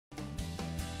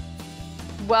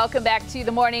Welcome back to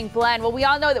the Morning Blend. Well, we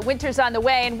all know that winter's on the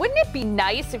way, and wouldn't it be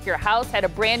nice if your house had a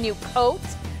brand new coat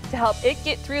to help it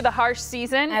get through the harsh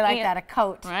season? I like that, a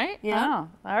coat. Right? Yeah.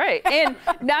 Oh, all right. And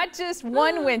not just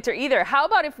one winter either. How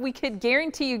about if we could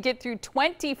guarantee you get through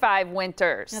 25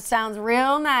 winters? That sounds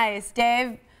real nice.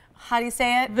 Dave, how do you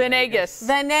say it? Venegas.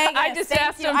 Venegas. I just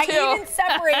asked him too. I even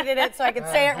separated it so I could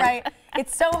say it right.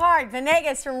 It's so hard.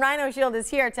 Venegas from Rhino Shield is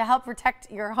here to help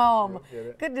protect your home.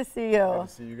 Good to see you. Good to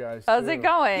see you guys. How's it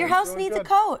going? Your house needs a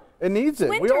coat. It needs it.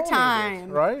 Winter time,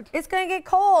 right? It's going to get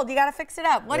cold. You got to fix it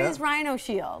up. What is Rhino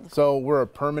Shield? So we're a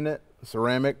permanent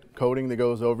ceramic coating that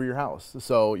goes over your house.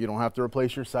 So you don't have to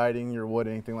replace your siding, your wood,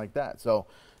 anything like that. So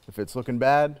if it's looking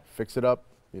bad, fix it up.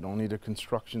 You don't need a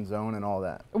construction zone and all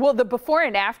that. Well, the before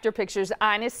and after pictures,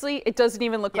 honestly, it doesn't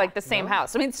even look like the same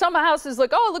house. I mean, some houses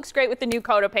look, oh, it looks great with the new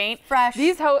coat of paint. Fresh.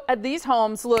 These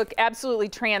homes look absolutely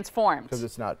transformed. Because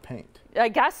it's not paint. I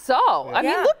guess so. Yeah. I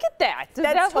mean, look at that. Does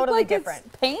That's that look totally like different.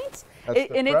 It's paint? That's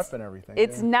the prep and everything.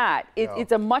 It's not.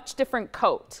 It's a much different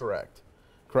coat. Correct.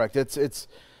 Correct. It's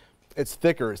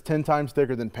thicker. It's 10 times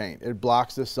thicker than paint. It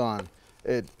blocks the sun.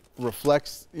 It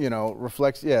reflects,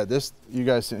 yeah, this, you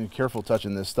guys, careful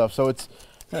touching this stuff. So it's,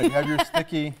 you have your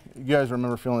sticky, you guys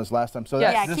remember feeling this last time. So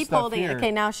Yeah, this keep stuff holding here, it. Okay,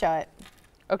 now show it.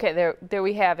 Okay, there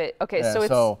we have it. Okay, yeah, so it's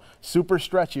so super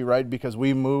stretchy, right? Because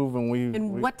we move and we.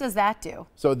 And what does that do?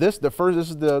 So this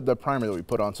is the primer that we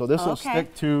put on. So this will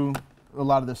stick to a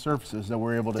lot of the surfaces that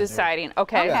we're able to deciding.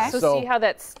 Okay, Yeah, so see how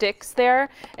that sticks there?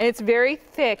 And it's very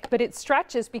thick, but it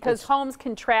stretches because homes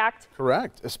contract.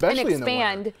 Correct, especially and expand.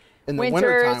 in the winter. In the winter,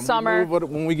 wintertime, summer.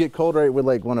 When we get cold, right, we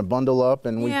like want to bundle up,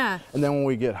 and Yeah. and then when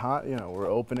we get hot, we're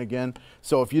open again.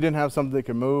 So if you didn't have something that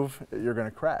can move, you're gonna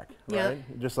crack, right?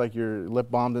 Just like your lip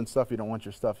balms and stuff, you don't want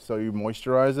your stuff, so you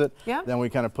moisturize it. Yeah. Then we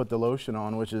kind of put the lotion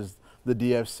on, which is the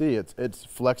DFC. It's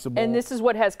flexible. And this is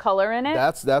what has color in it?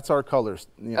 That's our colors.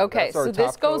 Okay, so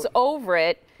this goes over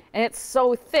it, and it's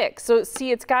so thick. So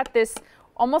see, it's got this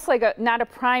almost like not a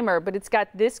primer, but it's got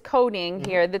this coating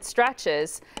here that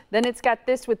stretches. Then it's got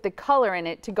this with the color in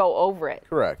it to go over it.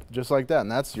 Correct, just like that,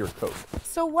 and that's your coat.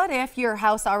 So what if your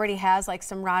house already has like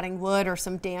some rotting wood or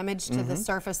some damage to the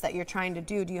surface that you're trying to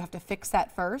do? Do you have to fix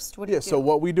that first? What do you do? So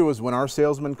what we do is when our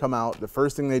salesmen come out, the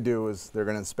first thing they do is they're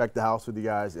going to inspect the house with you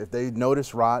guys. If they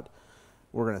notice rot,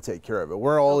 we're going to take care of it.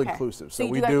 We're all inclusive. So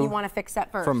you you want to fix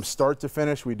that first? From start to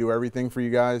finish, we do everything for you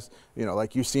guys.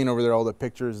 Like you've seen over there, all the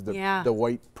pictures, the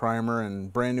white primer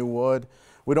and brand new wood.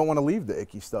 We don't want to leave the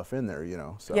icky stuff in there,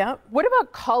 So. Yep. What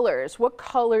about colors? What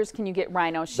colors can you get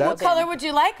Rhino Shield What color would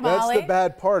you like, Molly? That's the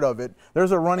bad part of it.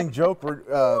 There's a running joke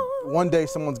where one day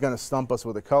someone's going to stump us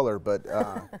with a color, but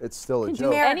it's still a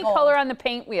joke. Any color on the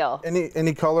paint wheel?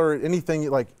 Any color,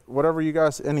 anything, like whatever you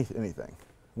guys, anything.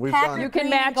 You can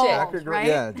match it, right?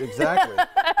 Yeah, exactly.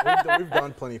 we've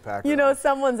done plenty packer.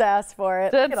 Someone's asked for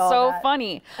it. That's so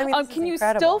funny. I mean, can you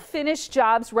still finish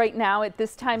jobs right now at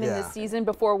this time in the season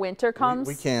before winter comes?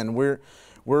 We can.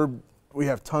 We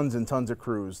have tons and tons of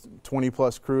crews,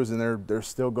 20+ crews, and they're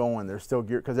still going. They're still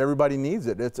geared because everybody needs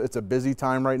it. It's a busy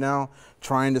time right now,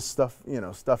 trying to stuff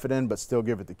it in, but still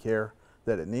give it the care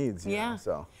that it needs.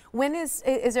 So when is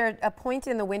there a point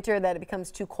in the winter that it becomes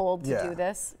too cold to do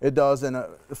this? It does, and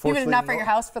even enough for your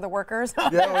house for the workers.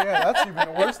 That's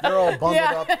even worse. They're all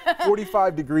bundled up.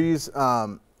 45 degrees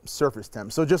surface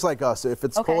temp. So just like us, if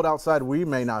it's cold outside, we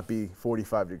may not be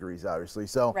 45 degrees, obviously.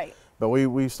 So, but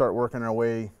we start working our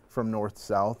way from north to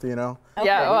south,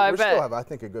 Yeah, we still have, I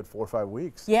think, a good 4 or 5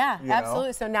 weeks. Yeah,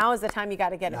 absolutely. So now is the time you got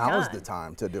to get it done. Now is the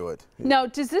time to do it. Now,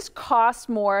 does this cost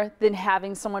more than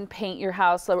having someone paint your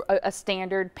house, a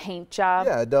standard paint job?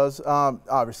 Yeah, it does.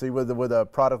 Obviously, with a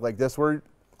product like this, we're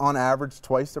on average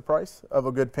twice the price of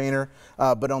a good painter.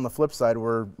 But on the flip side,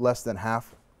 we're less than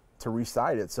half to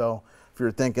reside it. So if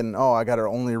you're thinking, oh, I got to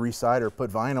only reside or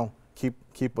put vinyl, keep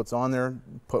what's on there,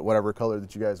 put whatever color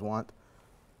that you guys want.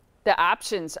 The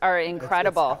options are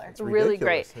incredible. It's really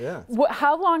great. Yeah.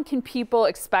 How long can people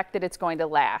expect that it's going to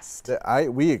last?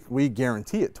 We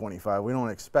guarantee it 25. We don't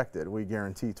expect it. We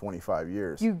guarantee 25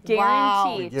 years. You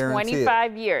guarantee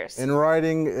 25 years. In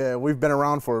writing, we've been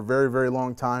around for a very, very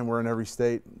long time. We're in every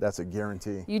state. That's a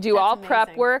guarantee. You do all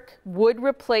prep work, wood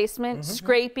replacement,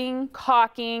 scraping,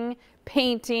 caulking,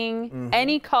 painting,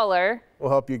 any color. We'll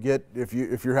help you get, if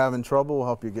you're having trouble, we'll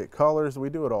help you get colors.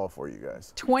 We do it all for you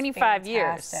guys. 25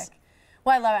 years.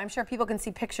 Well, I love it. I'm sure people can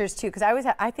see pictures too, because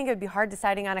I think it would be hard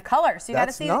deciding on a color. So you got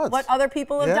to see what other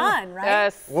people have done, right?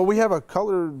 Yes. Well, we have a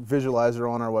color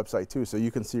visualizer on our website too, so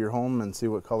you can see your home and see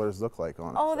what colors look like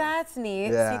on it. Oh, that's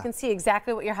neat. So you can see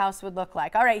exactly what your house would look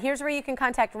like. All right, here's where you can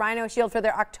contact Rhino Shield for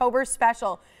their October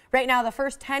special. Right now, the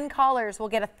first 10 callers will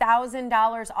get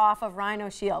 $1,000 off of Rhino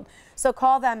Shield. So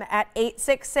call them at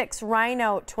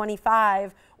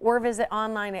 866-RHINO-25 or visit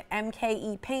online at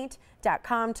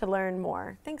mkepaint.com to learn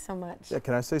more. Thanks so much. Yeah,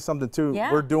 can I say something too?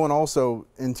 Yeah. We're doing also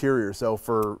interior. So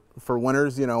for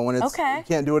winters, you know, when it's you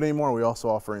can't do it anymore, we also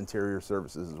offer interior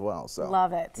services as well. So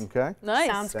love it. Okay. Nice.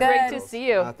 Sounds good. Great to see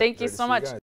you. Thank you Great to so see much. guys.